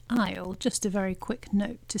aisle, just a very quick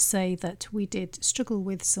note to say that we did struggle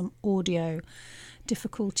with some audio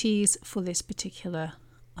difficulties for this particular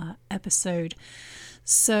episode.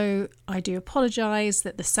 So I do apologise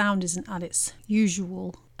that the sound isn't at its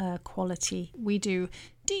usual quality. We do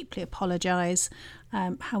deeply apologise.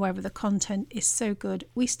 However, the content is so good,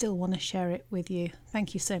 we still want to share it with you.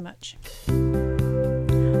 Thank you so much.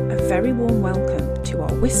 A very warm welcome to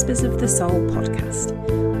our Whispers of the Soul podcast,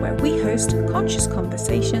 where we host conscious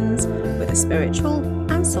conversations with a spiritual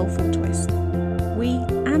and soulful twist. We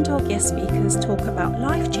and our guest speakers talk about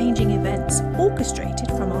life-changing events orchestrated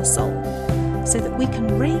from our soul, so that we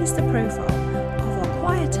can raise the profile of our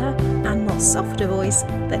quieter and more softer voice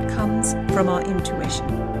that comes from our intuition.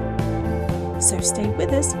 So stay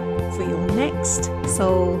with us for your next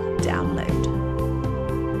soul download.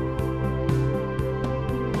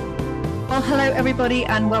 Well, hello everybody,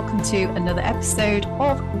 and welcome to another episode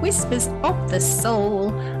of Whispers of the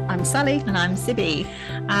Soul. I'm Sally. And I'm Sibby.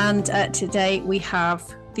 And today we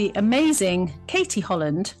have the amazing Katie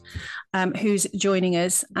Holland, who's joining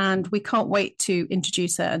us, and we can't wait to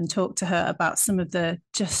introduce her and talk to her about some of the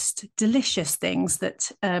just delicious things that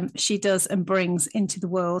she does and brings into the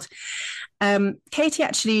world. Katie,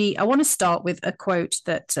 actually, I want to start with a quote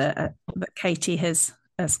that Katie has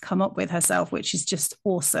come up with herself, which is just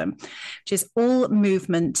awesome, which is, all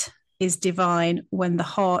movement is divine when the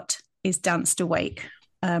heart is danced awake.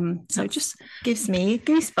 So it just gives me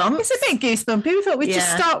goosebumps. It's a bit goosebumpy. We thought we'd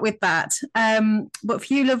just start with that. But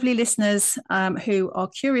for you lovely listeners who are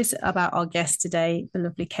curious about our guest today, the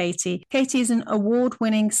lovely Katie. Katie is an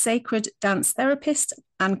award-winning sacred dance therapist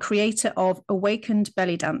and creator of Awakened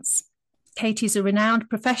Belly Dance. Katie's a renowned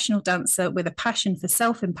professional dancer with a passion for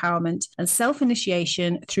self-empowerment and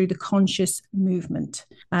self-initiation through the conscious movement.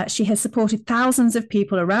 She has supported thousands of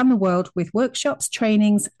people around the world with workshops,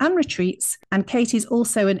 trainings, and retreats. And Katie's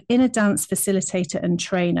also an inner dance facilitator and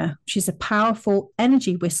trainer. She's a powerful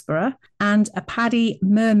energy whisperer and a PADI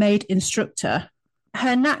mermaid instructor.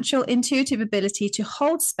 Her natural intuitive ability to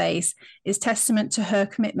hold space is testament to her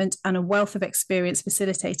commitment and a wealth of experience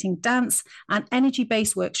facilitating dance and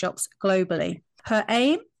energy-based workshops globally. Her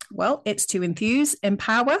aim, well, it's to infuse,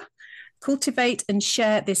 empower, cultivate and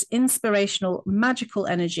share this inspirational, magical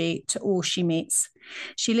energy to all she meets.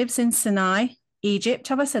 She lives in Sinai, Egypt.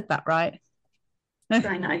 Have I said that right?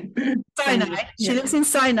 Sinai. She lives in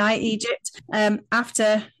Sinai, Egypt,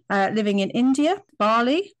 after living in India,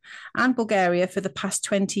 Bali, and Bulgaria for the past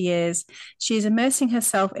 20 years. She is immersing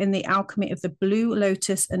herself in the alchemy of the Blue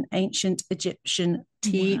Lotus and ancient Egyptian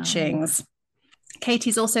teachings. Wow.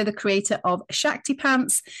 Katie's also the creator of Shakti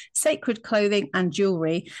Pants, sacred clothing and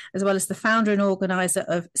jewelry, as well as the founder and organizer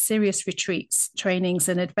of Sirius retreats, trainings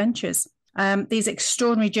and adventures. These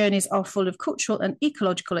extraordinary journeys are full of cultural and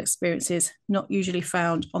ecological experiences not usually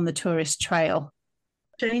found on the tourist trail.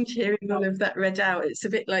 Strange hearing all of that read out. It's a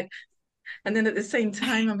bit like, and then at the same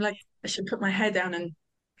time, I'm like, I should put my hair down and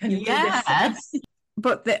kind of do this.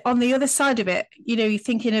 But on the other side of it, you know, you're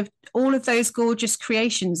thinking of all of those gorgeous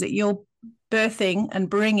creations that you're birthing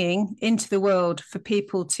and bringing into the world for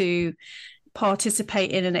people to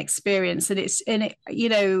participate in and experience, and it's in it, you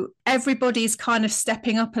know, everybody's kind of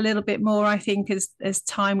stepping up a little bit more, I think, as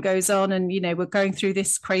time goes on, and you know, we're going through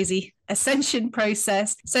this crazy ascension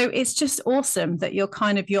process. So it's just awesome that you're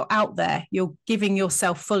out there, you're giving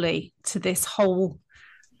yourself fully to this whole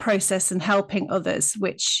process and helping others,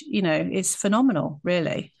 which, you know, is phenomenal,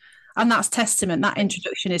 really. And that's testament, that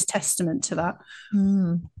introduction is testament to that.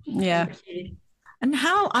 Yeah. And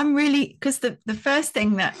how I'm really, because the first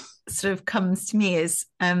thing that sort of comes to me is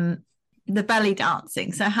the belly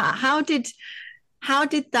dancing. So how did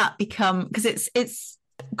that become? Because it's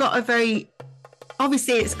got a very,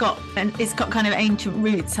 obviously it's got kind of ancient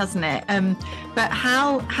roots, hasn't it? But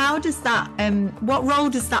how does that? What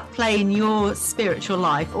role does that play in your spiritual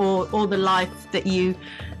life, or the life that you,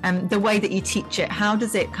 the way that you teach it? How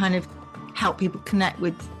does it kind of help people connect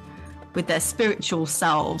with their spiritual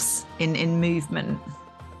selves in movement?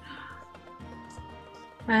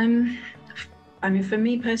 I mean, for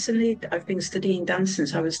me personally, I've been studying dance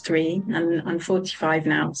since I was 3, and I'm 45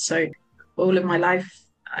 now. So all of my life,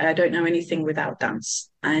 I don't know anything without dance.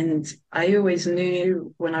 And I always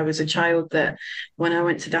knew when I was a child that when I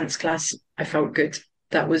went to dance class, I felt good.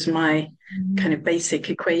 That was my kind of basic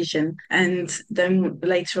equation. And then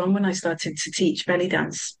later on, when I started to teach belly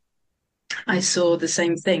dance, I saw the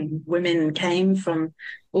same thing. Women came from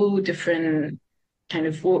all different kind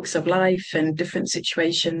of walks of life and different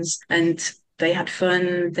situations, and they had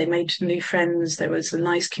fun, they made new friends, there was a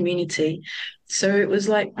nice community. So it was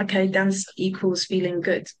like, okay, dance equals feeling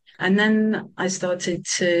good. And then I started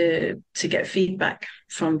to get feedback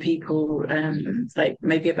from people, like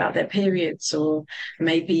maybe about their periods, or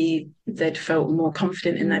maybe they'd felt more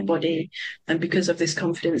confident in their body. And because of this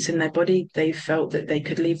confidence in their body, they felt that they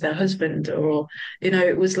could leave their husband, or,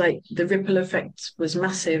 it was like the ripple effect was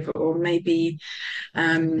massive. Or maybe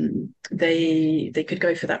they could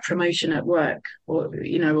go for that promotion at work, or,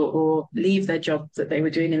 or leave their job that they were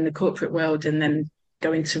doing in the corporate world and then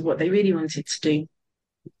go into what they really wanted to do.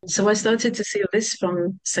 So I started to see all this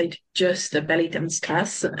from, say, just a belly dance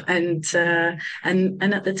class, and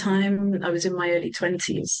at the time I was in my early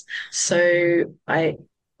 20s. So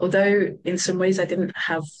although in some ways I didn't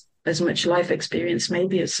have as much life experience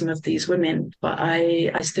maybe as some of these women, but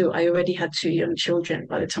I already had two young children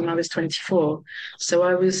by the time I was 24. So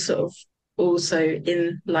I was sort of also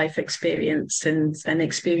in life experience and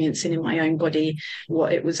experiencing in my own body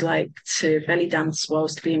what it was like to belly dance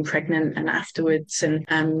whilst being pregnant and afterwards.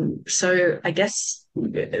 And so I guess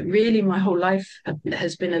really my whole life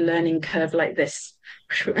has been a learning curve like this.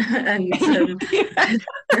 And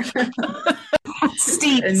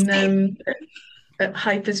steep, at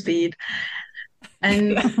hyper speed.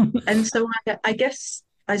 And so I guess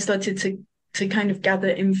I started to kind of gather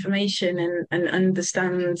information and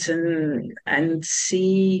understand and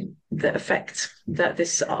see the effect that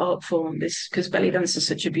this art form, because belly dance is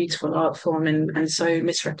such a beautiful art form and so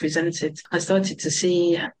misrepresented. I started to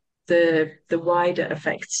see the wider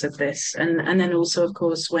effects of this, and then also, of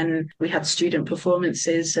course, when we had student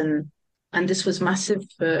performances, and this was massive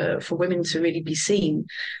for women to really be seen,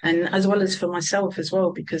 and as well as for myself as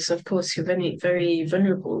well, because of course you're very, very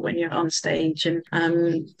vulnerable when you're on stage,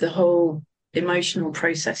 and the whole emotional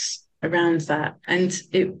process around that. And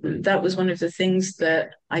that was one of the things that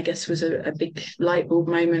I guess was a big light bulb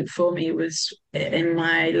moment for me. It was in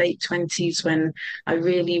my late 20s when I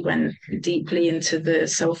really went deeply into the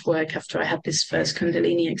self-work after I had this first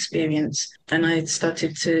Kundalini experience. And I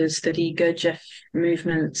started to study Gurdjieff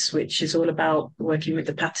movements, which is all about working with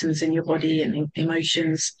the patterns in your body and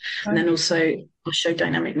emotions. And then also Osho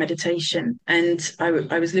dynamic meditation. And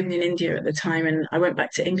I was living in India at the time, and I went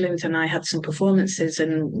back to England and I had some performances,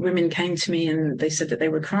 and women came to me and they said that they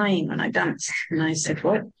were crying when I danced. And I said,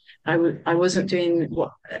 what? I wasn't doing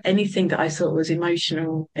anything that I thought was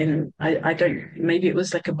emotional, and I don't, maybe it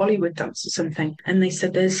was like a Bollywood dance or something. And they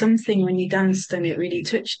said, there's something when you danced and it really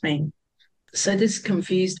touched me. So this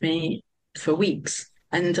confused me for weeks.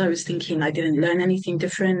 And I was thinking I didn't learn anything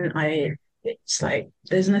different. It's like,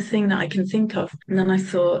 there's nothing that I can think of. And then I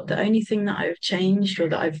thought the only thing that I've changed or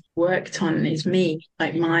that I've worked on is me,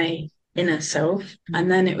 like my inner self.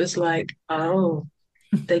 And then it was like, oh,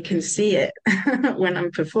 they can see it when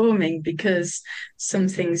I'm performing, because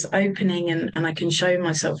something's opening and I can show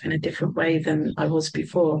myself in a different way than I was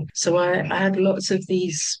before. So I had lots of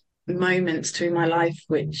these moments through my life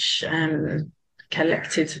which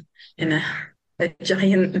collected in a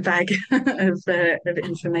giant bag of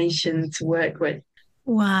information to work with.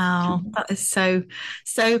 Wow, that is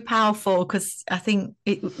so powerful, because I think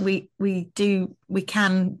we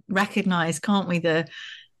can recognize, can't we, that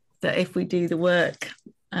if we do the work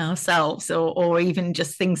ourselves, or even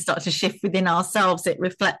just things start to shift within ourselves, it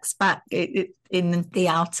reflects back in the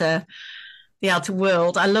outer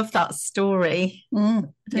world. I love that story.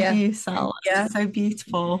 Don't you, Sal? Yeah, it's so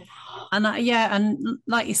beautiful. And and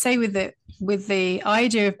like you say, with the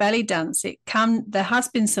idea of belly dance, there has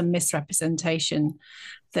been some misrepresentation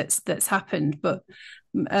that's happened. But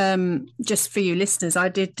just for you listeners, I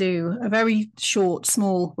did do a very short,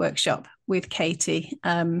 small workshop with Katie.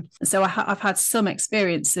 So I've had some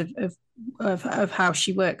experience of how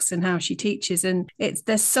she works and how she teaches, and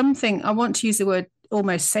there's something, I want to use the word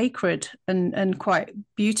almost sacred and quite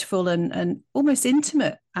beautiful and almost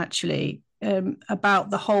intimate, actually, about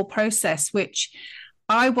the whole process, which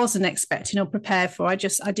I wasn't expecting or prepared for. I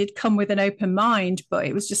did come with an open mind, but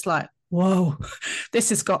it was just like, whoa, this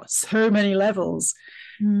has got so many levels.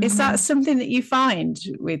 Mm-hmm. Is that something that you find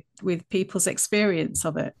with people's experience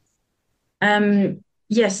of it?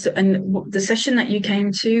 Yes, and the session that you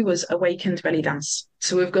came to was Awakened Belly Dance.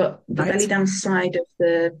 So we've got the belly dance side of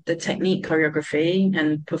the technique, choreography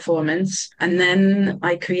and performance. And then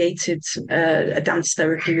I created a dance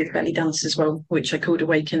therapy with belly dance as well, which I called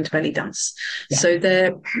Awakened Belly Dance. Yeah. So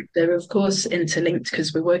they're of course interlinked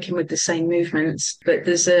because we're working with the same movements, but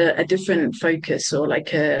there's a different focus, or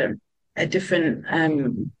like a different,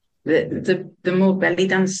 the more belly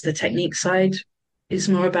dance, the technique side, is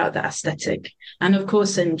more about the aesthetic and of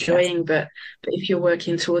course enjoying, but if you're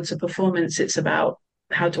working towards a performance, it's about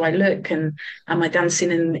how do I look, and am I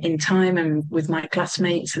dancing in time and with my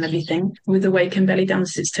classmates and everything. With Awaken Belly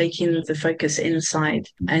Dance, it's taking the focus inside.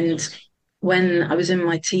 And when I was in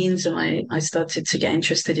my teens and I started to get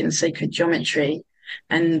interested in sacred geometry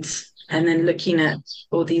and then looking at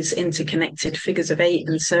all these interconnected figures of 8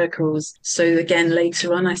 and circles. So again,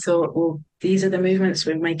 later on, I thought, well, these are the movements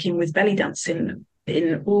we're making with belly dancing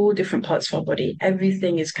in all different parts of our body.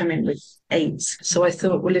 Everything is coming with 8s. So I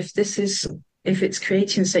thought, well, if it's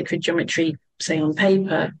creating sacred geometry, say on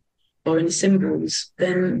paper or in symbols,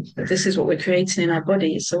 then this is what we're creating in our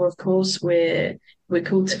body. So of course we're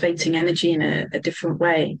cultivating energy in a different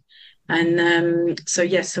way. And so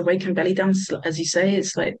yes, Awaken Belly Dance, as you say,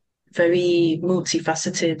 it's like very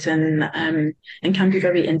multifaceted and can be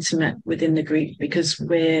very intimate within the group, because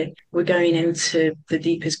we're going into the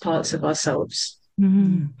deepest parts of ourselves.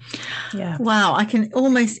 Mm. Yeah. Wow, I can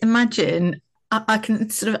almost imagine.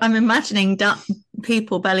 I'm imagining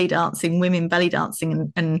people belly dancing, women belly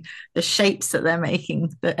dancing, and the shapes that they're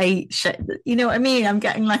making, the 8 shape. You know what I mean? I'm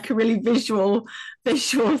getting like a really visual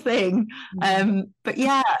thing. But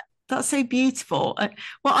yeah, that's so beautiful.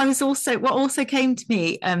 What also came to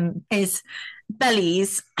me is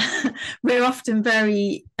bellies. We're often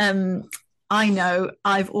very. I know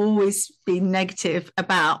I've always been negative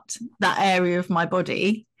about that area of my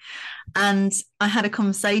body. And I had a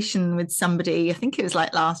conversation with somebody, I think it was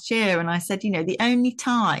like last year, and I said, the only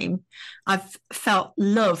time I've felt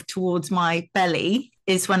love towards my belly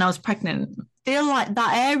is when I was pregnant. I feel like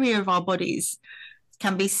that area of our bodies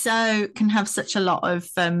can have such a lot of,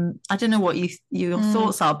 I don't know what your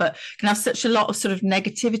thoughts are, but can have such a lot of sort of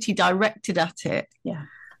negativity directed at it. Yeah.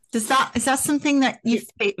 Is that something that you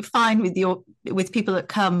find with people that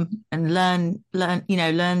come and learn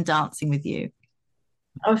dancing with you?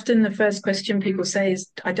 Often the first question people say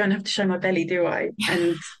is, I don't have to show my belly, do I?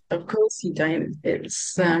 And of course you don't.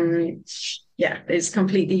 It's it's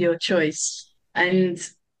completely your choice. And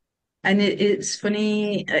it's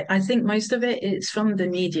funny, I think most of it is from the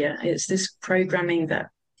media. It's this programming that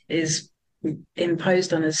is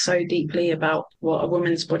imposed on us so deeply about what a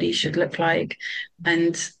woman's body should look like,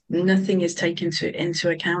 and nothing is taken into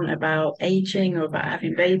account about aging or about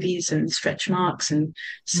having babies and stretch marks and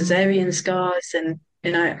cesarean scars. And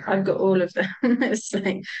I've got all of them. It's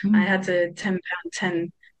like I had a 10 pound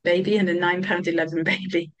 10 baby and a 9 pound 11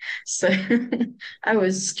 baby, so I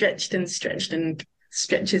was stretched and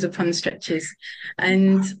stretches upon stretches.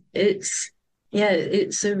 And it's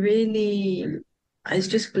just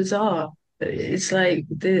bizarre. It's like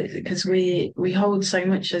because we hold so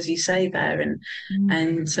much, as you say there, and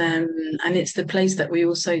it's the place that we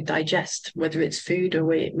also digest, whether it's food or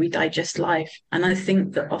we digest life. And I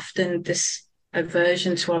think that often this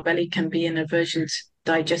aversion to our belly can be an aversion to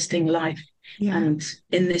digesting life. Yeah. And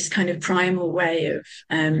in this kind of primal way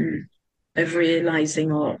of realizing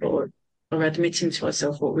or admitting to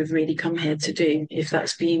ourselves what we've really come here to do. If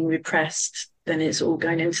that's being repressed, then it's all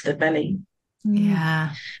going into the belly.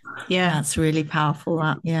 Yeah, that's really powerful.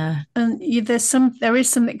 And there is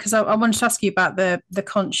something, because I wanted to ask you about the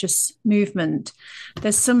conscious movement.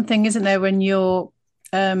 There's something, isn't there, when you're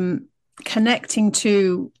connecting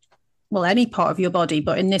to, well, any part of your body,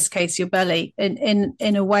 but in this case your belly,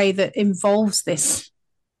 in a way that involves this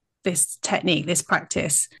technique, this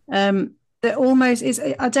practice, that almost is,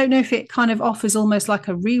 I don't know if it kind of offers almost like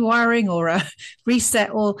a rewiring or a reset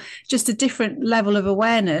or just a different level of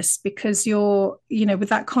awareness, because you're, with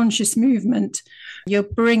that conscious movement, you're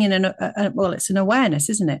bringing it's an awareness,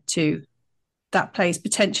 isn't it, to that place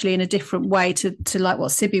potentially in a different way to like what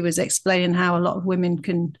Sibby was explaining, how a lot of women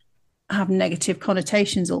can have negative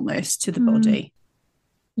connotations almost to the body.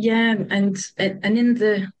 Yeah, and in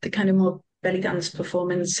the kind of more belly dance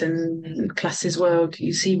performance and classes world,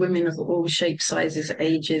 you see women of all shapes, sizes,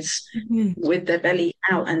 ages, with their belly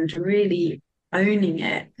out and really owning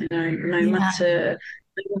it, no matter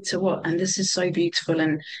what. And this is so beautiful,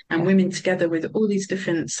 and women together with all these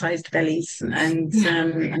different sized bellies and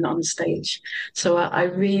on stage. So I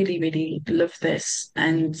really, really love this,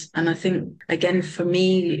 and I think, again, for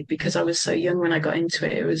me, because I was so young when I got into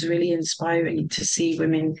it, it was really inspiring to see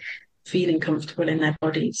women feeling comfortable in their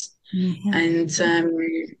bodies. And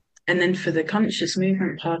then for the conscious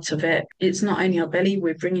movement part of it, it's not only our belly,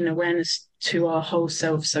 we're bringing awareness to our whole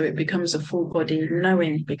self, so it becomes a full body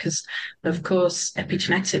knowing, because of course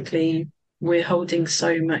epigenetically we're holding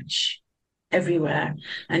so much everywhere,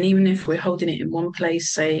 and even if we're holding it in one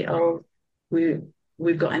place, say,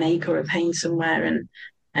 we've got an ache or a pain somewhere,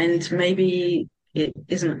 and maybe it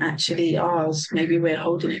isn't actually ours, maybe we're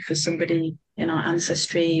holding it for somebody in our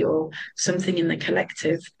ancestry or something in the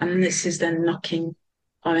collective, and this is then knocking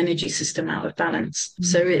our energy system out of balance.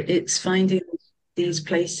 So it's finding these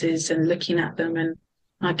places and looking at them and,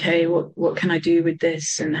 okay, what can I do with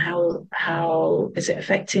this, and how is it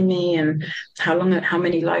affecting me, and how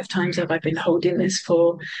many lifetimes have I been holding this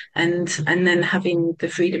for, and then having the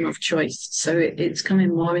freedom of choice. So it's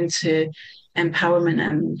coming more into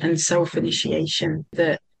empowerment and self-initiation,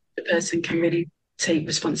 that the person can really take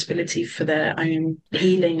responsibility for their own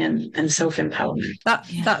healing and self-empowerment.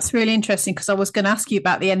 That's really interesting, because I was going to ask you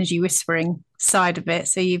about the energy whispering side of it.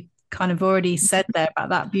 So you've kind of already said there about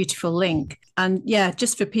that beautiful link. And yeah,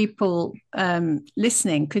 just for people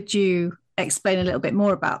listening, could you explain a little bit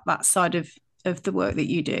more about that side of the work that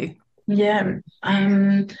you do? Yeah,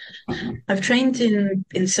 I've trained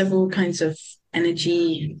in several kinds of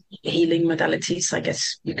energy healing modalities, I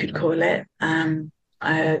guess you could call it.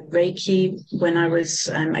 Reiki when I was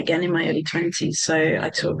again in my early 20s. So I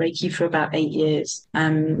taught Reiki for about 8 years.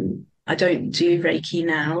 I don't do Reiki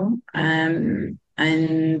now. And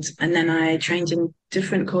then I trained in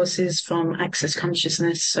different courses from Access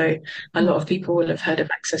Consciousness. So a lot of people will have heard of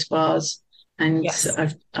Access Bars, and Yes.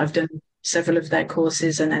 I've done several of their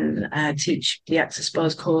courses, and then teach the Access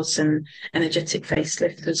Bars course and Energetic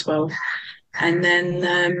Facelift as well. And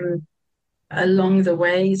then along the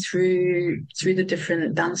way through the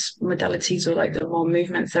different dance modalities, or like the more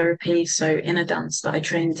movement therapy, so inner dance that I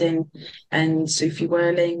trained in, and Sufi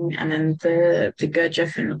whirling, and then the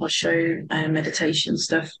Gurdjieff and Osho meditation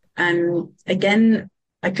stuff. And again,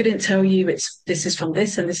 I couldn't tell you this is from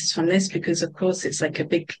this and this is from this, because of course it's like a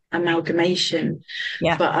big amalgamation.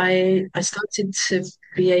 Yeah. But I started to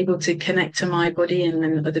be able to connect to my body and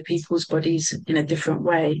then other people's bodies in a different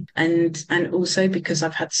way. And also because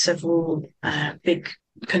I've had several big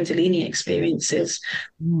Kundalini experiences.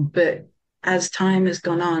 But as time has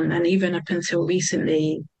gone on, and even up until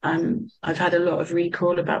recently, I've had a lot of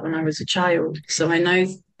recall about when I was a child. So I know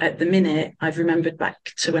at the minute I've remembered back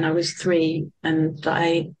to when I was 3, and that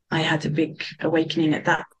I had a big awakening at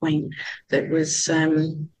that point that was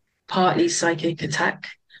partly psychic attack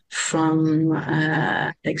from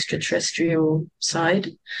extraterrestrial side,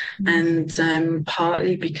 and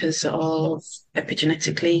partly because of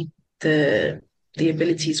epigenetically the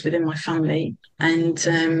abilities within my family, and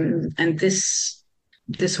this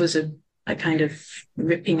was a kind of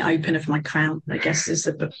ripping open of my crown, I guess is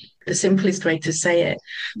the simplest way to say it.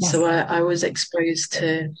 Yes. So I was exposed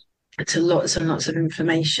to lots and lots of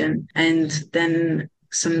information, and then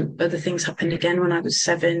some other things happened again when I was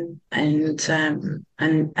 7, and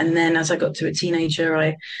then as I got to a teenager,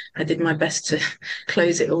 I did my best to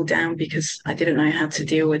close it all down, because I didn't know how to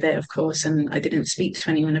deal with it, of course, and I didn't speak to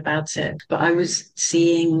anyone about it. But I was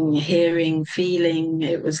seeing, hearing, feeling.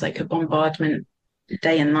 It was like a bombardment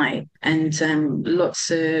day and night, and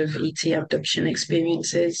lots of ET abduction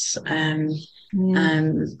experiences,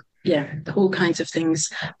 yeah, all kinds of things,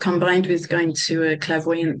 combined with going to a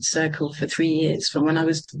clairvoyant circle for 3 years from when I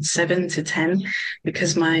was 7 to 10,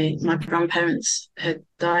 because my grandparents had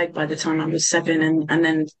died by the time I was 7, and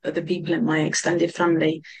then other people in my extended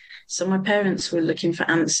family. So my parents were looking for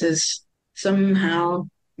answers. Somehow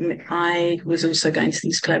I was also going to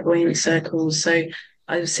these clairvoyant circles. So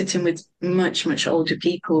I was sitting with much, much older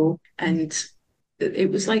people, and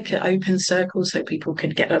it was like an open circle, so people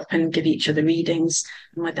could get up and give each other readings.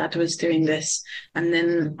 My dad was doing this. And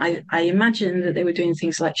then I imagined that they were doing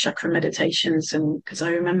things like chakra meditations, and because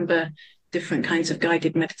I remember different kinds of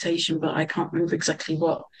guided meditation, but I can't remember exactly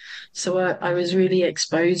what. So I was really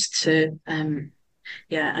exposed to, an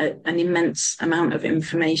immense amount of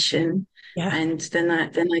information. Yeah. And then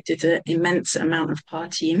I did an immense amount of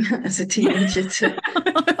partying as a teenager too.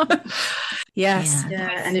 Yes.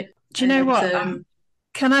 Yeah. And do you know what?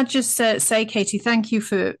 Can I just say, Katie, thank you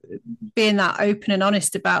for being that open and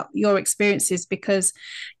honest about your experiences, because,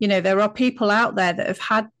 you know, there are people out there that have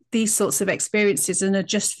had these sorts of experiences and are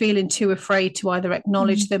just feeling too afraid to either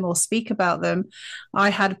acknowledge them or speak about them. I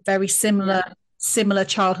had very similar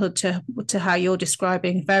childhood to how you're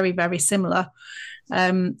describing, very, very similar.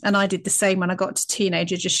 And I did the same when I got to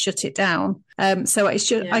teenager, just shut it down. So it's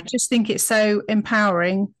just, I just think it's so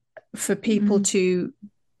empowering for people to,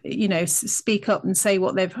 you know, speak up and say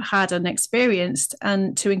what they've had and experienced,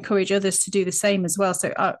 and to encourage others to do the same as well.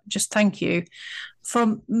 So just thank you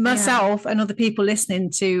from myself and other people listening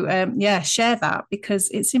to share that, because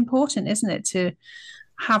it's important, isn't it, to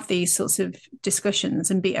have these sorts of discussions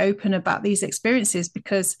and be open about these experiences,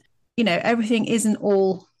 because, you know, everything isn't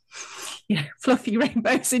all, fluffy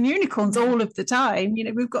rainbows and unicorns all of the time.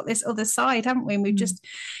 We've got this other side, haven't we? And we've just,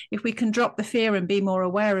 if we can drop the fear and be more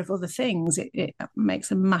aware of other things, it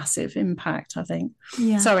makes a massive impact, I think.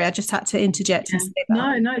 Sorry, I just had to interject and say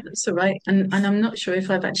that. No, that's all right. And I'm not sure if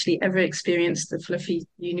I've actually ever experienced the fluffy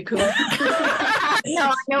unicorn.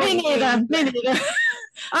 No, me neither.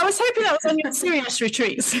 I was hoping that was on your serious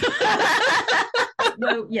retreats.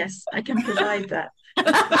 Well, yes, I can provide that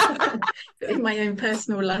in my own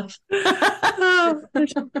personal love.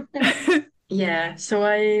 Yeah, so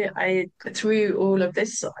I through all of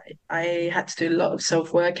this, I had to do a lot of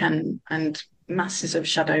self-work and masses of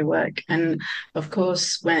shadow work. And of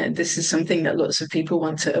course, when this is something that lots of people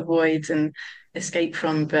want to avoid and escape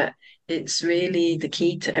from, but it's really the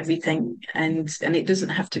key to everything. And it doesn't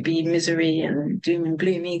have to be misery and doom and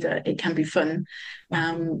gloom either. It can be fun.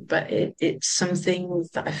 But it's something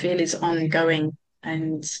that I feel is ongoing,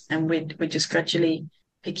 and we're just gradually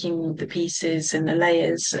picking the pieces and the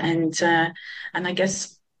layers. And I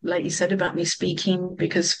guess, like you said about me speaking,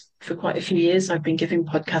 because for quite a few years I've been giving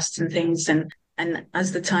podcasts and things, and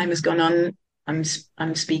as the time has gone on,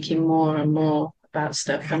 I'm speaking more and more about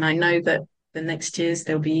stuff. And I know that the next years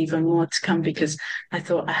there'll be even more to come, because I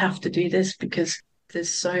thought I have to do this, because there's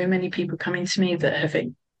so many people coming to me that have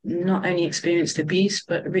not only experienced abuse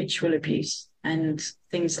but ritual abuse and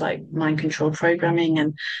things like mind control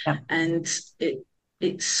programming, and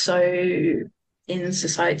it's so in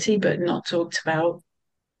society but not talked about.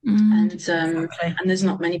 And there's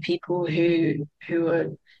not many people who are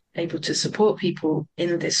able to support people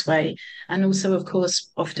in this way. And also, of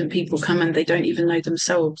course, often people come and they don't even know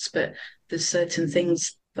themselves, but there's certain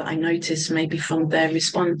things that I notice maybe from their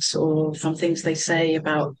response or from things they say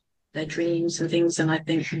about their dreams and things, and I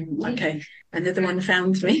think, okay, another one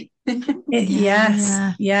found me.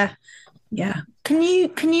 Yes. Yeah. Can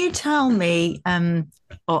you tell me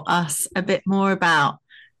or us a bit more about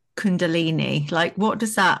Kundalini? Like, what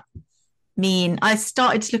does that mean? I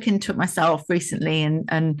started to look into it myself recently,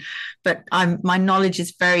 but my knowledge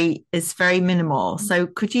is very minimal. So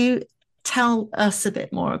could you tell us a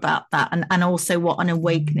bit more about that, and also what an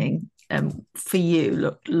awakening for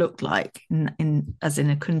you looked like as in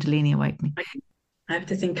a Kundalini awakening? I have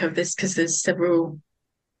to think of this because there's several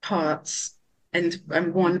parts. And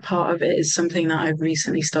one part of it is something that I've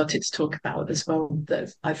recently started to talk about as well,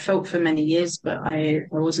 that I've felt for many years, but I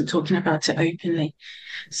wasn't talking about it openly.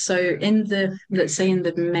 So let's say in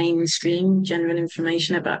the mainstream general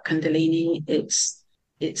information about Kundalini,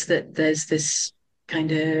 it's that there's this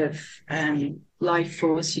kind of life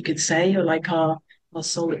force, you could say, or like our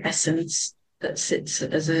soul essence that sits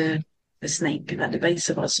as a snake at the base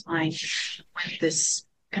of our spine. This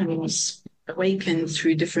kind of awakened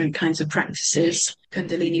through different kinds of practices,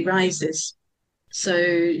 Kundalini rises. So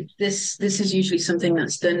this is usually something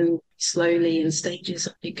that's done slowly in stages.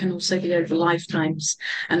 It can also be over lifetimes.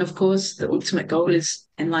 And of course, the ultimate goal is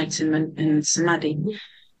enlightenment and samadhi.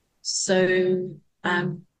 So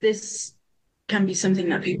this can be something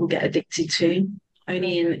that people get addicted to,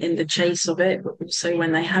 only in the chase of it, but also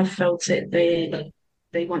when they have felt it,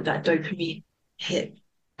 they want that dopamine hit.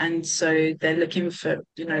 And so they're looking for,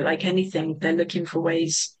 like anything, they're looking for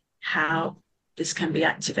ways how this can be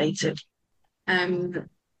activated.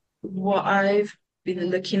 What I've been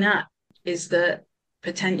looking at is that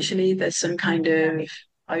potentially there's some kind of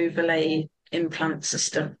overlay implant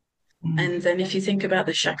system. And then if you think about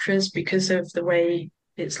the chakras, because of the way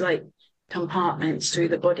it's like compartments through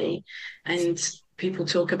the body, and people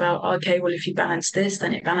talk about, okay, well, if you balance this,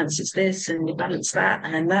 then it balances this, and you balance that,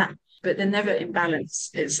 and then that. But they're never in balance.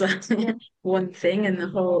 It's like one thing and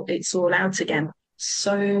it's all out again.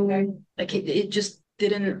 So like it just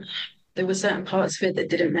didn't, there were certain parts of it that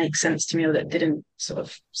didn't make sense to me, or that didn't sort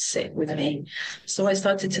of sit with me. So I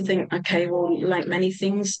started to think, okay, well, like many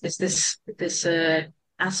things, is this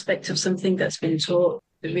aspect of something that's been taught,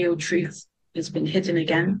 the real truth has been hidden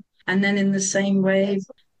again. And then in the same way,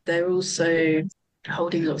 they're also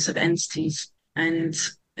holding lots of entities. And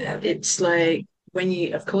it's like, when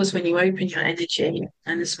you open your energy,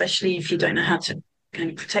 and especially if you don't know how to kind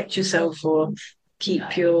of protect yourself or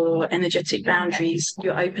keep your energetic boundaries,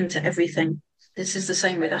 you're open to everything. This is the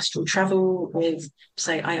same with astral travel, with,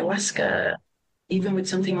 say, ayahuasca, even with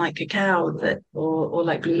something like cacao, or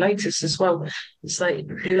like Blue Lotus as well. It's like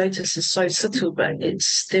Blue Lotus is so subtle, but it's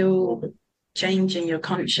still changing your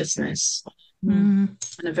consciousness in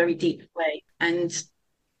a very deep way. And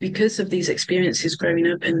because of these experiences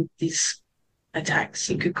growing up and these attacks,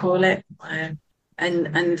 you could call it,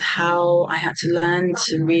 and how I had to learn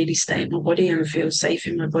to really stay in my body and feel safe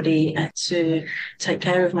in my body, and to take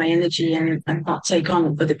care of my energy and not take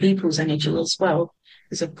on other people's energy as well.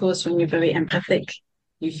 Because of course, when you're very empathic,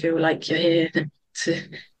 you feel like you're here to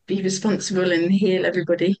be responsible and heal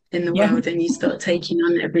everybody in the world, and you start taking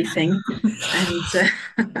on everything.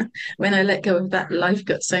 And when I let go of that, life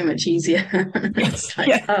got so much easier. It's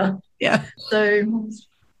like, So,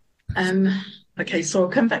 okay, so I'll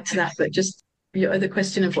come back to that, but just your other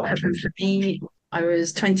question of what happened for me. I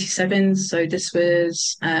was 27, so this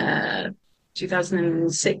was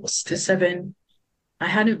 2006 to 7. I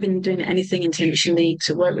hadn't been doing anything intentionally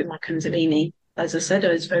to work with my Kundalini. As I said, I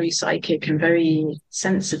was very psychic and very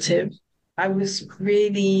sensitive. I was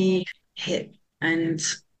really hit. And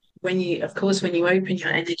when you open your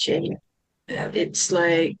energy, it's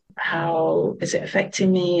like, how is it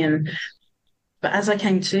affecting me? But as I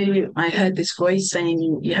came to, I heard this voice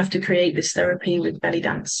saying, you have to create this therapy with belly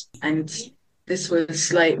dance. And this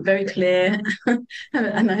was like very clear.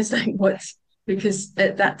 And I was like, what? Because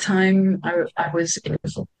at that time I was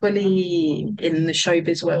fully in the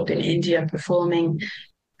showbiz world in India performing.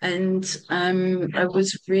 And I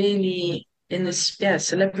was really in this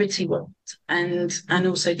celebrity world, and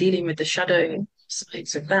also dealing with the shadow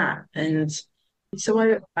sides of that. And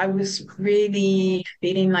so I was really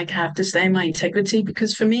feeling like I have to stay in my integrity,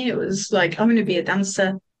 because for me it was like, I'm going to be a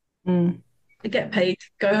dancer. I get paid,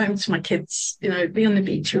 go home to my kids, be on the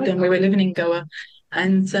beach with them. We were living in Goa.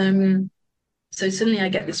 And so suddenly I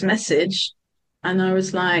get this message, and I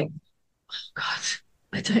was like, oh God,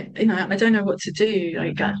 I don't know what to do.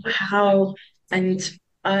 Like, how? And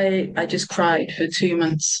I just cried for 2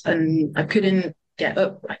 months, and I couldn't get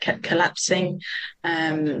up. I kept collapsing.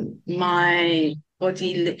 My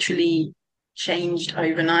body literally changed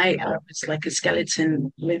overnight. I was like a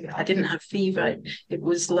skeleton. I didn't have fever. It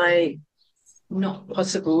was like not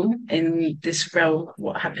possible in this realm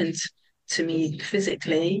what happened to me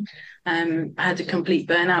physically. I had a complete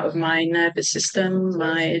burnout of my nervous system,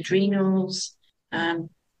 my adrenals, and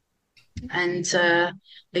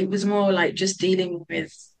it was more like just dealing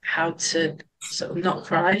with how to sort of not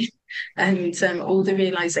cry, and all the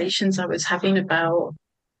realizations I was having about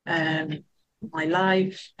my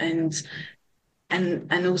life, and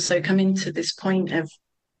also coming to this point of,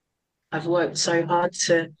 I've worked so hard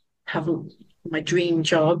to have my dream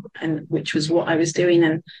job, and which was what I was doing,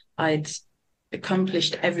 and I'd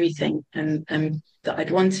accomplished everything and that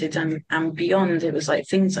I'd wanted, and beyond. It was like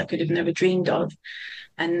things I could have never dreamed of.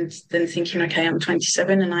 And then thinking, okay, I'm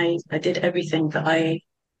 27 and I did everything that I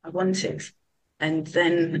wanted. And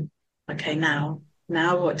then, okay, now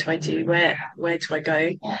what do I do? Where do I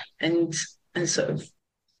go? And sort of,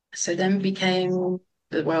 so then began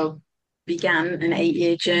an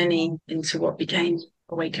 8-year journey into what became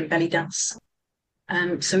Awaken Belly Dance.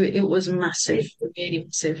 So it was massive, really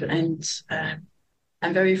massive, and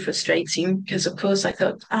very frustrating, because of course I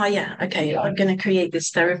thought, okay, I'm going to create this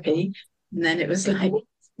therapy. And then it was like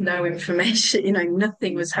no information,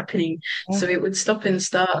 nothing was happening. So it would stop and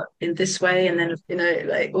start in this way. And then,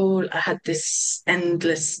 I had this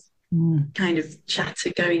endless kind of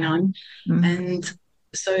chatter going on. And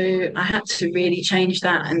so I had to really change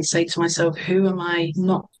that and say to myself, who am I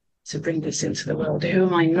not to bring this into the world? Who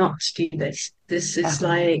am I not to do this? This is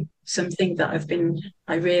like something that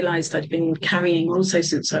I realized I'd been carrying also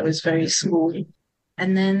since I was very small.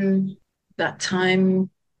 And then that time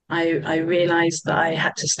I realized that I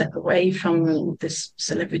had to step away from this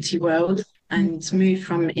celebrity world and move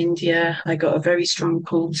from India. I got a very strong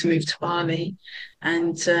call to move to Bali.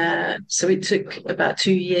 And so it took about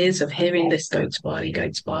 2 years of hearing this, go to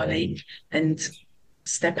Bali, and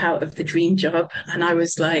step out of the dream job. And I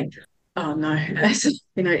was like, oh no,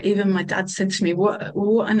 even my dad said to me, what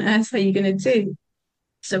on earth are you going to do?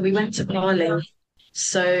 So we went to Bali.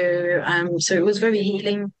 So it was very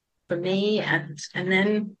healing for me. And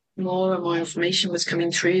then more and more information was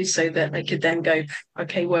coming through, so that I could then go,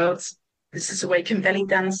 okay, world, this is Awaken Belly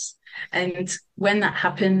Dance. And when that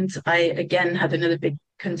happened, I again had another big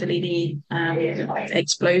Kundalini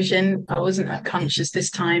explosion. I wasn't that conscious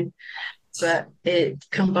this time, but it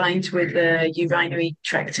combined with a urinary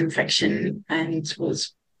tract infection and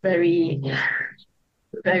was very,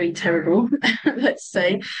 very terrible, let's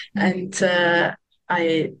say. And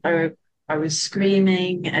I was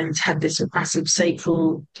screaming and had this massive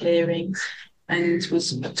sacral clearing, and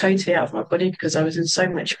was totally out of my body because I was in so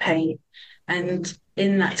much pain. And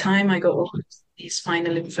in that time, I got all these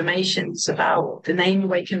final informations about the name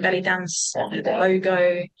Awaken Belly Dance, the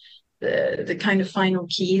logo, the kind of final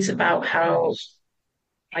keys about how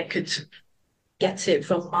I could get it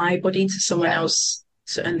from my body to someone else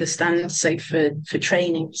to understand, say for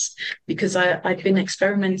trainings, because I'd been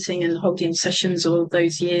experimenting and holding sessions all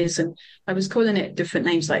those years, and I was calling it different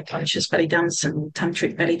names like conscious belly dance and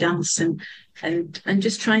tantric belly dance, and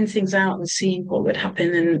just trying things out and seeing what would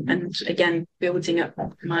happen, and again building up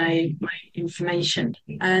my information,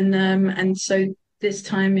 and so this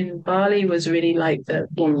time in Bali was really like the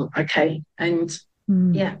boom, okay, and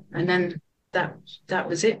yeah, and then that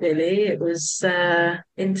was it really. It was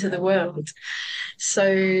into the world.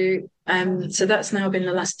 So that's now been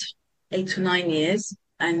the last 8 or 9 years,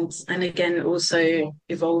 and again also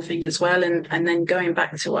evolving as well. And then going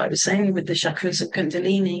back to what I was saying with the chakras of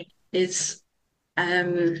Kundalini is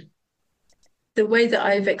the way that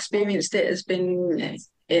I've experienced it has been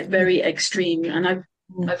very extreme, and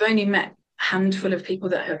I've only met handful of people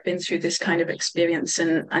that have been through this kind of experience,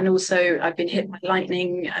 and also I've been hit by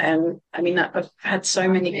lightning. I mean, I've had so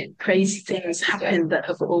many crazy things happen that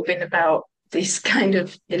have all been about this kind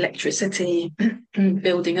of electricity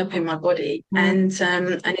building up in my body, and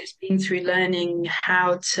it's been through learning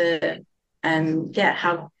how to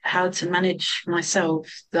how to manage myself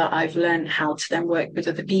that I've learned how to then work with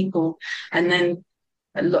other people. And then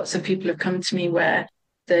lots of people have come to me where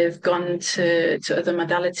they've gone to other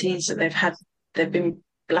modalities that they've been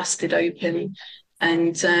blasted open,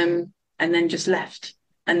 and then just left.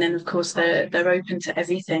 And then of course they're open to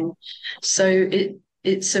everything. So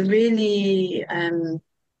it's a really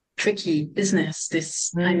tricky business,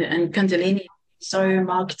 this, and Kundalini is so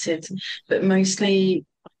marketed, but mostly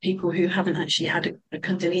people who haven't actually had a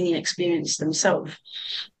Kundalini experience themselves.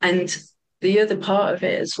 And the other part of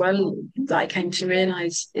it as well that I came to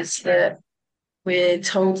realize is that we're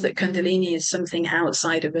told that Kundalini is something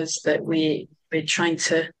outside of us that we're trying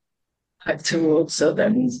to work towards, or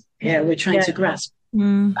that we're trying to grasp.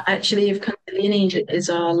 But actually, if Kundalini is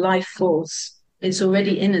our life force, it's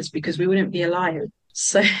already in us, because we wouldn't be alive.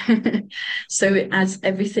 So as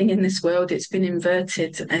everything in this world, it's been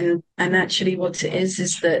inverted, and actually what it is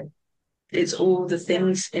that it's all the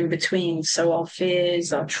things in between. So our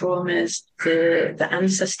fears, our traumas, the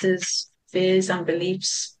ancestors' fears and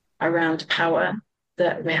beliefs around power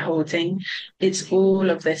that we're holding. It's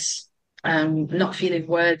all of this not feeling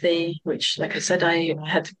worthy, which, like I said, I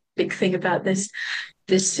had a big thing about this.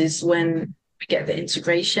 This is when we get the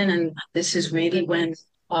integration, and this is really when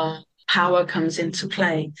our power comes into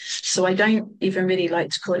play. So I don't even really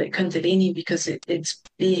like to call it Kundalini, because it's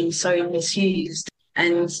being so misused.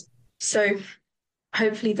 And so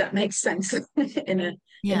hopefully that makes sense in a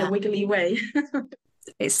wiggly way.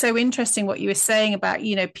 It's so interesting what you were saying about,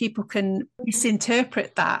 people can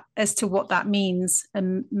misinterpret that as to what that means,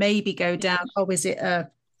 and maybe go down, is it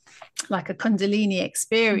like a Kundalini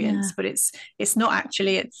experience? But it's not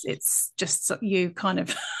actually. It's just you kind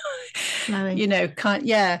of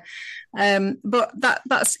but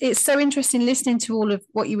that's it's so interesting listening to all of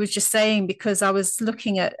what you were just saying, because I was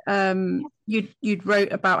looking at you'd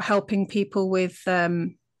wrote about helping people with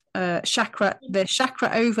the chakra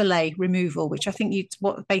overlay removal, which I think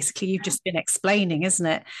basically you've just been explaining, isn't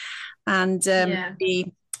it? And the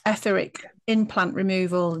etheric implant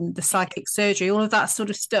removal and the psychic surgery, all of that sort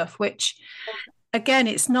of stuff, which again,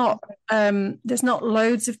 it's not there's not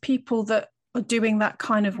loads of people that are doing that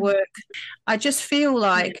kind of work. I just feel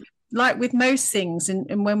like with most things,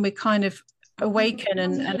 and when we kind of awaken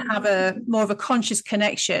and have a more of a conscious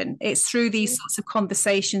connection, it's through these sorts of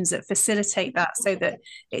conversations that facilitate that, so that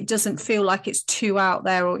it doesn't feel like it's too out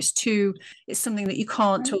there, or it's something that you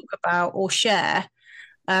can't talk about or share.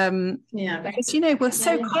 Because we're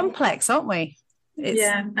so complex, aren't we?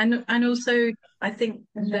 And also I think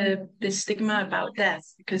the stigma about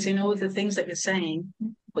death, because in all the things that you're saying,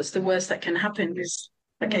 what's the worst that can happen is,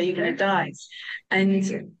 okay, you're going to die,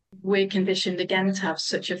 and we're conditioned again to have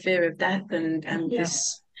such a fear of death and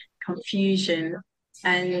this confusion.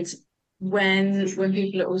 And when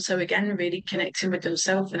people are also again really connecting with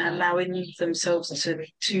themselves and allowing themselves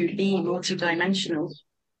to be multidimensional,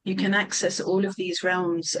 you can access all of these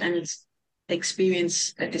realms and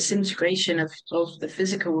experience a disintegration of the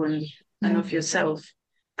physical and of yourself.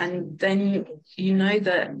 And then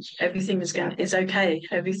that everything is okay,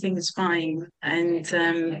 everything is fine,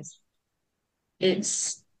 and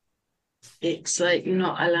it's like you're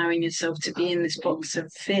not allowing yourself to be in this box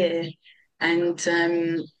of fear. And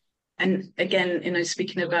again,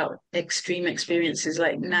 speaking about extreme experiences,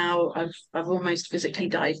 like now I've almost physically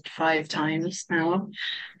died 5 times now,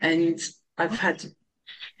 and I've had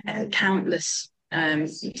countless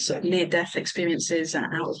sort of near-death experiences and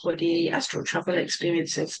out-of-body astral travel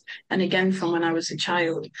experiences, and again from when I was a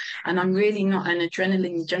child. And I'm really not an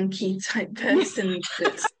adrenaline junkie type person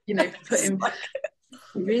that's putting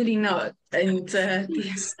really not. And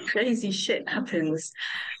this crazy shit happens.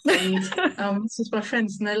 And this is my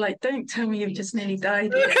friends, and they're like, "Don't tell me you've just nearly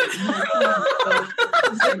died yet." I'm like, "Oh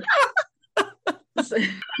God." So,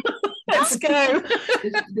 Let's go.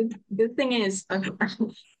 the thing is,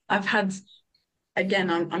 I've had, again,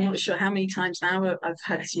 I'm not sure how many times now I've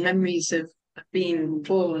had memories of being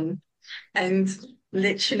born, and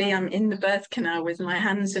literally I'm in the birth canal with my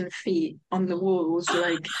hands and feet on the walls,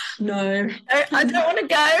 like, no, I don't want to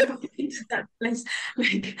go to that place.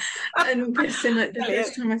 Like, and listen, like, the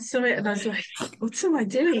first time I saw it, and I was like, what am I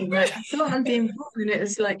doing? Like, I thought I'm being born, and it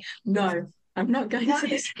was like, no, I'm not going to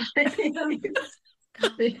this place.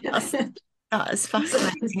 That is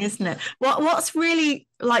fascinating, isn't it? What's really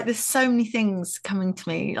like, there's so many things coming to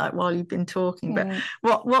me like while you've been talking, but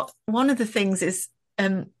what one of the things is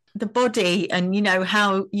the body, and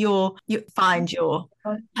how you find your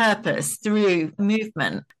purpose through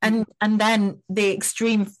movement, and then the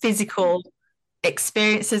extreme physical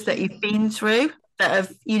experiences that you've been through that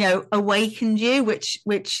have awakened you, which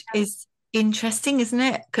is interesting, isn't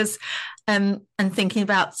it? Because and thinking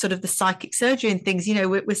about sort of the psychic surgery and things,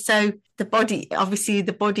 we're so, the body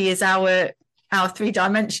is our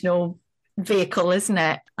three-dimensional vehicle, isn't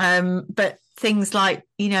it? But things like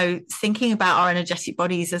thinking about our energetic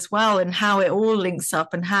bodies as well, and how it all links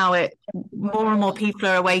up, and how it, more and more people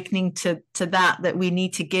are awakening to that we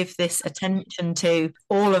need to give this attention to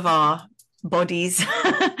all of our bodies,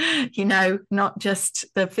 not just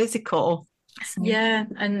the physical. Yeah,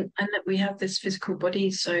 and that we have this physical body,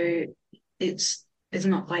 so it's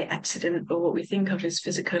not by accident, or what we think of as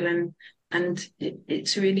physical, and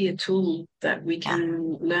it's really a tool that we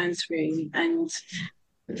can learn through, and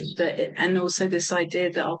also this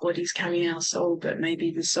idea that our body's carrying our soul, but maybe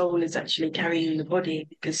the soul is actually carrying the body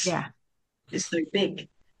because it's so big,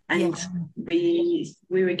 and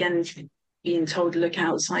we're again being told, look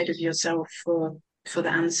outside of yourself for the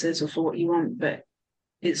answers or for what you want, but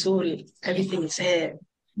it's all, everything is here,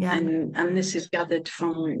 and this is gathered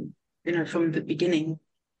from the beginning.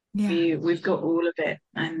 We've got all of it,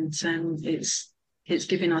 and it's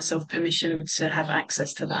giving ourselves permission to have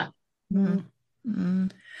access to that.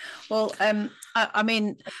 Well, I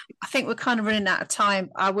mean, I think we're kind of running out of time.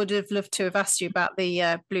 I would have loved to have asked you about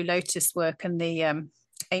the Blue Lotus work and the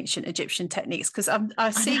ancient Egyptian techniques, because I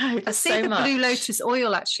see so the much. Blue Lotus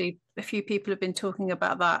oil, actually a few people have been talking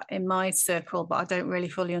about that in my circle, but I don't really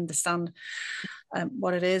fully understand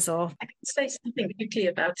what it is. Or I can say something quickly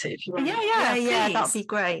about it if you want. Yeah, that'd be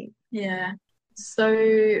great. Yeah, so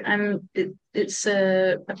it's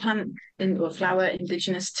a plant or flower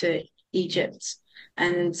indigenous to Egypt,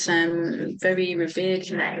 and very revered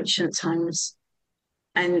in ancient times.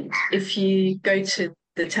 And if you go to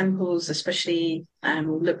the temples, especially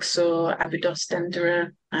Luxor, Abydos,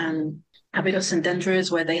 Dendera, Abydos and Dendera is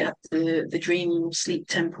where they had the dream sleep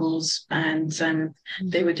temples, and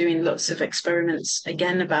they were doing lots of experiments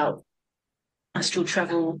again about astral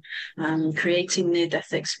travel, creating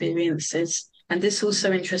near-death experiences. And this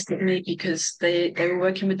also interested me because they were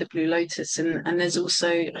working with the Blue Lotus, and there's also,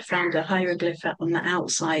 I found a hieroglyph on the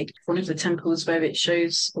outside of one of the temples where it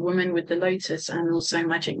shows a woman with the lotus and also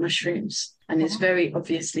magic mushrooms, and it's very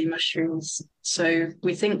obviously mushrooms. So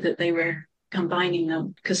we think that they were combining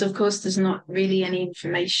them, because of course there's not really any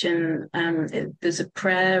information. There's a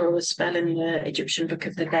prayer or a spell in the Egyptian Book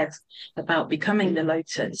of the Dead about becoming the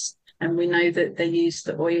lotus. And we know that they use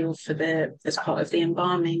the oil as part of the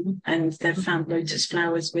embalming, and they've found lotus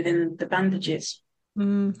flowers within the bandages.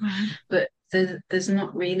 But there's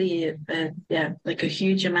not really like a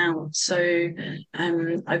huge amount. So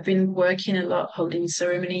I've been working a lot, holding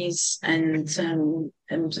ceremonies, and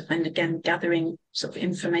again gathering sort of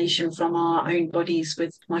information from our own bodies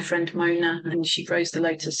with my friend Mona, and she grows the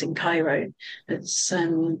lotus in Cairo. It's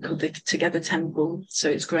called the Together Temple. So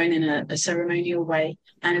it's grown in a ceremonial way,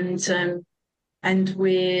 and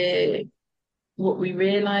what we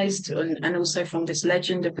realized, and also from this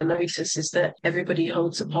legend of the lotus, is that everybody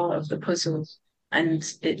holds a part of the puzzle, and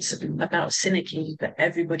it's about synergy, that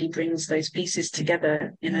everybody brings those pieces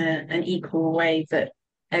together in an equal way, that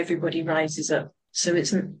everybody rises up. So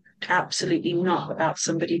it's absolutely not about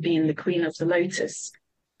somebody being the queen of the lotus,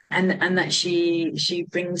 and that she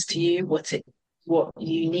brings to you what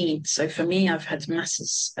you need. So for me, I've had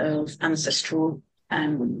masses of ancestral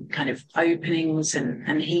kind of openings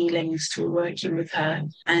and healings through working with her,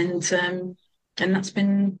 and that's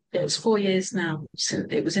been, it's 4 years now. So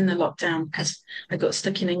it was in the lockdown, because I got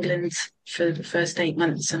stuck in England for the first 8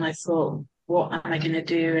 months, and I thought, what am I going to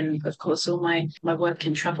do? And of course, all my work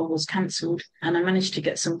and travel was cancelled, and I managed to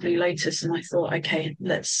get some Blue Lotus, and I thought, okay,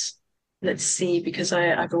 let's let's see, because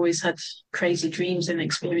I've always had crazy dreams and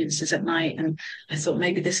experiences at night, and I thought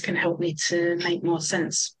maybe this can help me to make more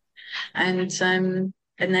sense. And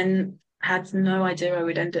then had no idea I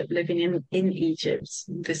would end up living in Egypt.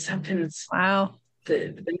 This happened Wow.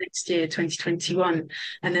 the next year, 2021.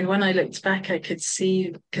 And then when I looked back, I could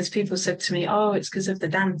see, because people said to me, oh, it's because of the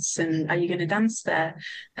dance, and are you going to dance there?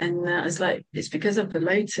 And I was like, it's because of the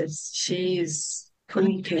lotus. She's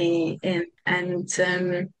pulled me in. And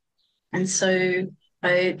so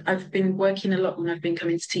I've been working a lot when I've been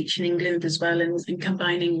coming to teach in England as well, and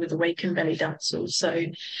combining with Awaken Belly Dance also,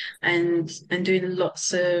 and doing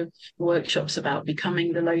lots of workshops about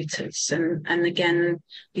becoming the lotus, and again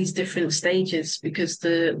these different stages, because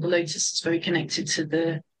the lotus is very connected to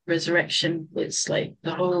the resurrection. It's like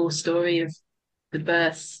the whole story of the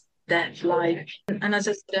birth, death, life. And as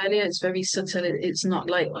I said earlier, it's very subtle. It's not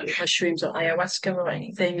like mushrooms or ayahuasca or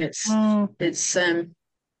anything. It's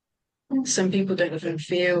some people don't even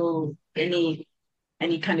feel any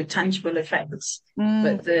kind of tangible effects,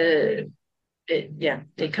 but it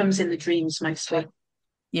comes in the dreams mostly.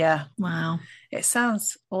 Yeah. Wow. It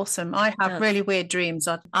sounds awesome. I have really weird dreams.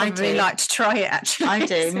 I'd really do. like to try it, actually. I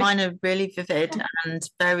do. Mine are really vivid and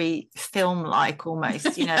very film-like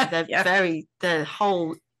almost. You know, they're very, the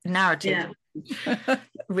whole narrative. Yeah.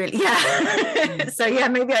 Really, yeah. So yeah,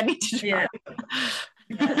 maybe I need to try.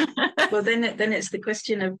 Yeah. Well, then it's the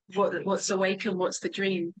question of what's awake and what's the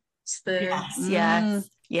dream. It's the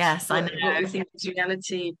yes. I know. What we think is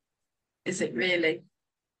reality. Is it really?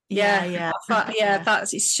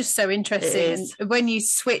 That's it's just so interesting. And when you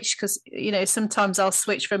switch, because sometimes I'll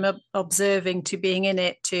switch from observing to being in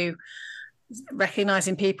it, to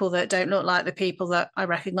recognizing people that don't look like the people that I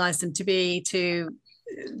recognize them to be, to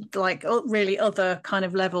like really other kind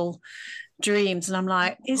of level dreams, and I'm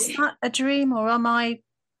like, is that a dream, or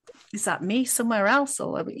is that me somewhere else?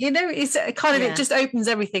 Or it's kind of it just opens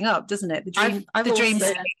everything up, doesn't it? The dream. I've the dreams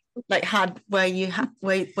like had where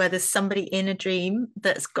there's somebody in a dream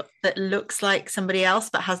that looks like somebody else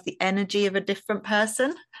but has the energy of a different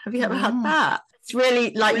person. Have you ever had that? It's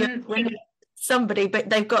really like when somebody, but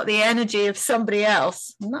they've got the energy of somebody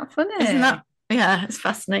else. Isn't that funny? Isn't that? Yeah, it's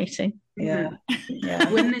fascinating. Yeah.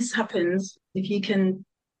 When this happens, if you can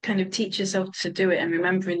kind of teach yourself to do it and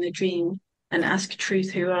remember in the dream and ask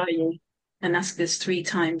truth, who are you? And ask this 3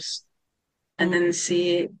 times, and then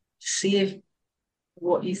see if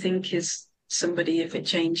what you think is somebody, if it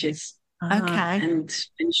changes. Okay. And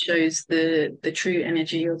shows the true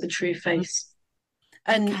energy or the true face.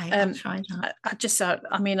 And I'll try that.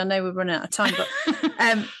 I know we're running out of time, but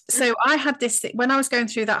so I had this thing when I was going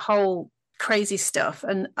through that whole crazy stuff,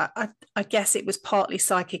 and I guess it was partly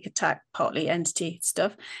psychic attack, partly entity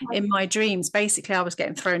stuff in my dreams. Basically, I was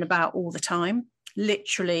getting thrown about all the time,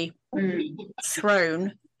 literally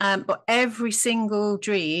thrown. But every single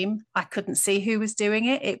dream, I couldn't see who was doing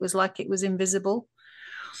it. It was like it was invisible.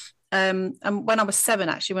 And when I was 7,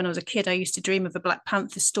 actually, when I was a kid, I used to dream of a Black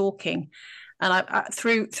Panther stalking. And I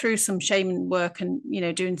through some shaman work and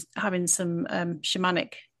having some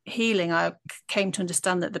shamanic healing, I came to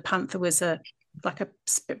understand that the panther was a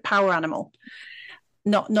power animal,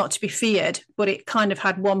 not to be feared, but it kind of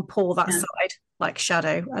had one paw that side, like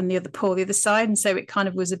shadow, and the other paw the other side, and so it kind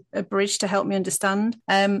of was a bridge to help me understand.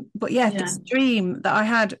 But this dream that I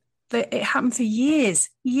had, it happened for years,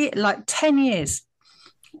 like 10 years,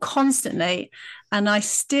 constantly, and I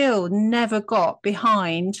still never got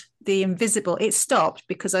behind the invisible. It stopped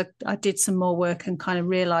because I did some more work and kind of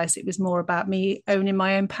realized it was more about me owning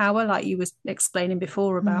my own power, like you was explaining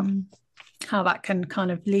before about how that can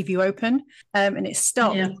kind of leave you open, and it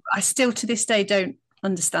stopped. I still to this day don't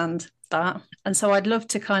understand that, and so I'd love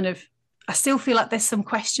to I still feel like there's some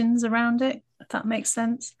questions around it, if that makes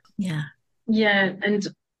sense. And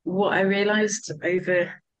what I realized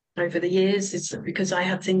over the years is that because I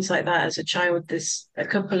had things like that as a child, there's a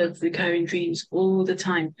couple of recurring dreams all the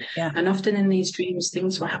time. And often in these dreams,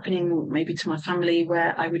 things were happening maybe to my family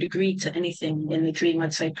where I would agree to anything in the dream.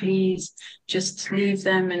 I'd say, please just leave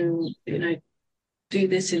them and, do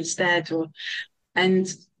this instead.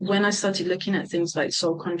 And when I started looking at things like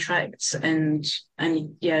soul contracts and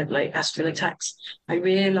like astral attacks, I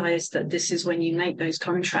realized that this is when you make those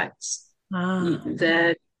contracts.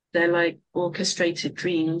 They're like orchestrated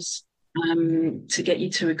dreams to get you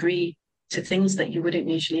to agree to things that you wouldn't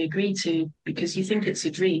usually agree to because you think it's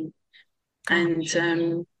a dream. And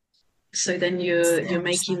so then you're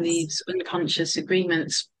making these unconscious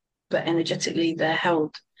agreements, but energetically they're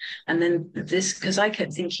held. And then because I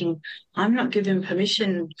kept thinking, I'm not given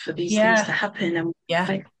permission for these things to happen. And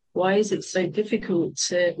why is it so difficult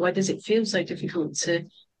why does it feel so difficult to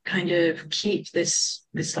kind of keep this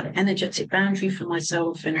like energetic boundary for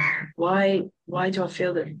myself, and why do I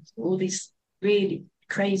feel that all these really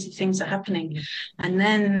crazy things are happening? And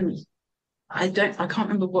then I can't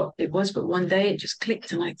remember what it was, but one day it just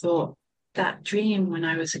clicked, and I thought, that dream when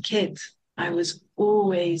I was a kid, I was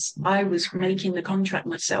making the contract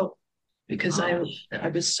myself, because I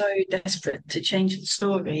was so desperate to change the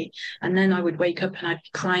story. And then I would wake up and I'd be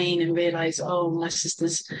crying and realize, oh, my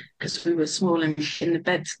sister's, because we were small and in the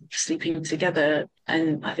bed sleeping together,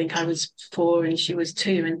 and I think I was 4 and she was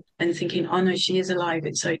 2, and thinking, oh no, she is alive,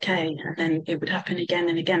 it's okay. And then it would happen again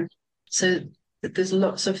and again. So there's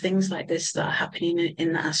lots of things like this that are happening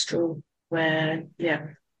in the astral, where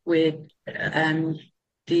we're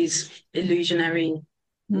these illusionary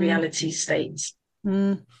reality states.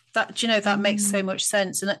 That makes so much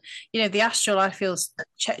sense. And the astral, I feel,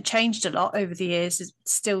 changed a lot over the years. It's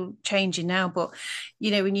still changing now, but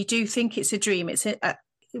when you do think it's a dream, it's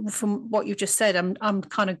from what you've just said, I'm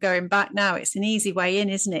kind of going back now. It's an easy way in,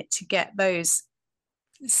 isn't it, to get those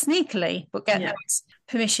sneakily, but get those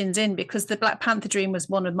permissions in, because the Black Panther dream was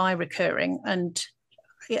one of my recurring, and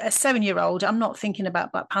a 7-year-old, I'm not thinking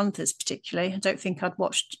about Black Panthers particularly. I don't think I'd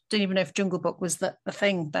watched, didn't even know if Jungle Book was the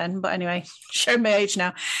thing then, but anyway, showing my age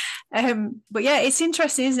now. But yeah, it's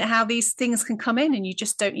interesting, isn't it, how these things can come in and you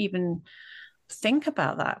just don't even think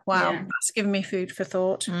about that. Wow, that's given me food for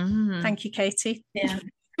thought. Thank you, Katie. Yeah.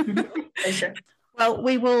 Pleasure. Well,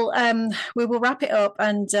 we will wrap it up,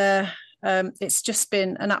 and it's just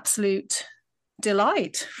been an absolute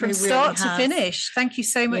delight from start to finish. Thank you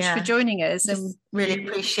so much for joining us, and really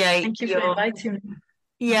appreciate Thank you for inviting me.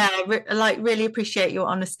 Really appreciate your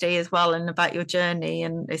honesty as well, and about your journey,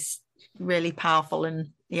 and it's really powerful. And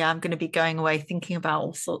I'm going to be going away thinking about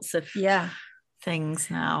all sorts of things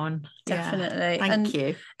now, and definitely thank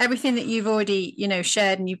you. Everything that you've already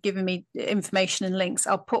shared, and you've given me information and links,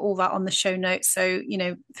 I'll put all that on the show notes, so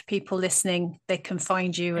for people listening, they can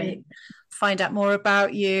find you and find out more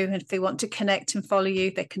about you, and if they want to connect and follow you,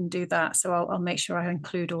 they can do that. So I'll make sure I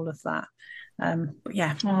include all of that. Thank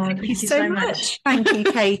you so much. Thank you,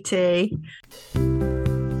 Katie.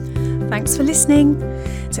 Thanks for listening.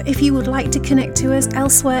 So if you would like to connect to us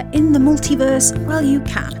elsewhere in the multiverse, well, you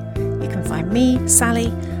can. You can find me, Sally,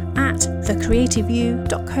 at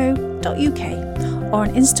thecreativeyou.co.uk, or on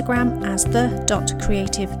Instagram as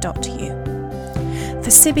the.creative.you. For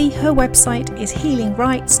Sibby, her website is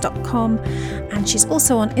healingrights.com, and she's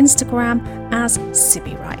also on Instagram as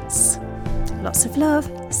Sibby Writes. Lots of love.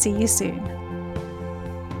 See you soon.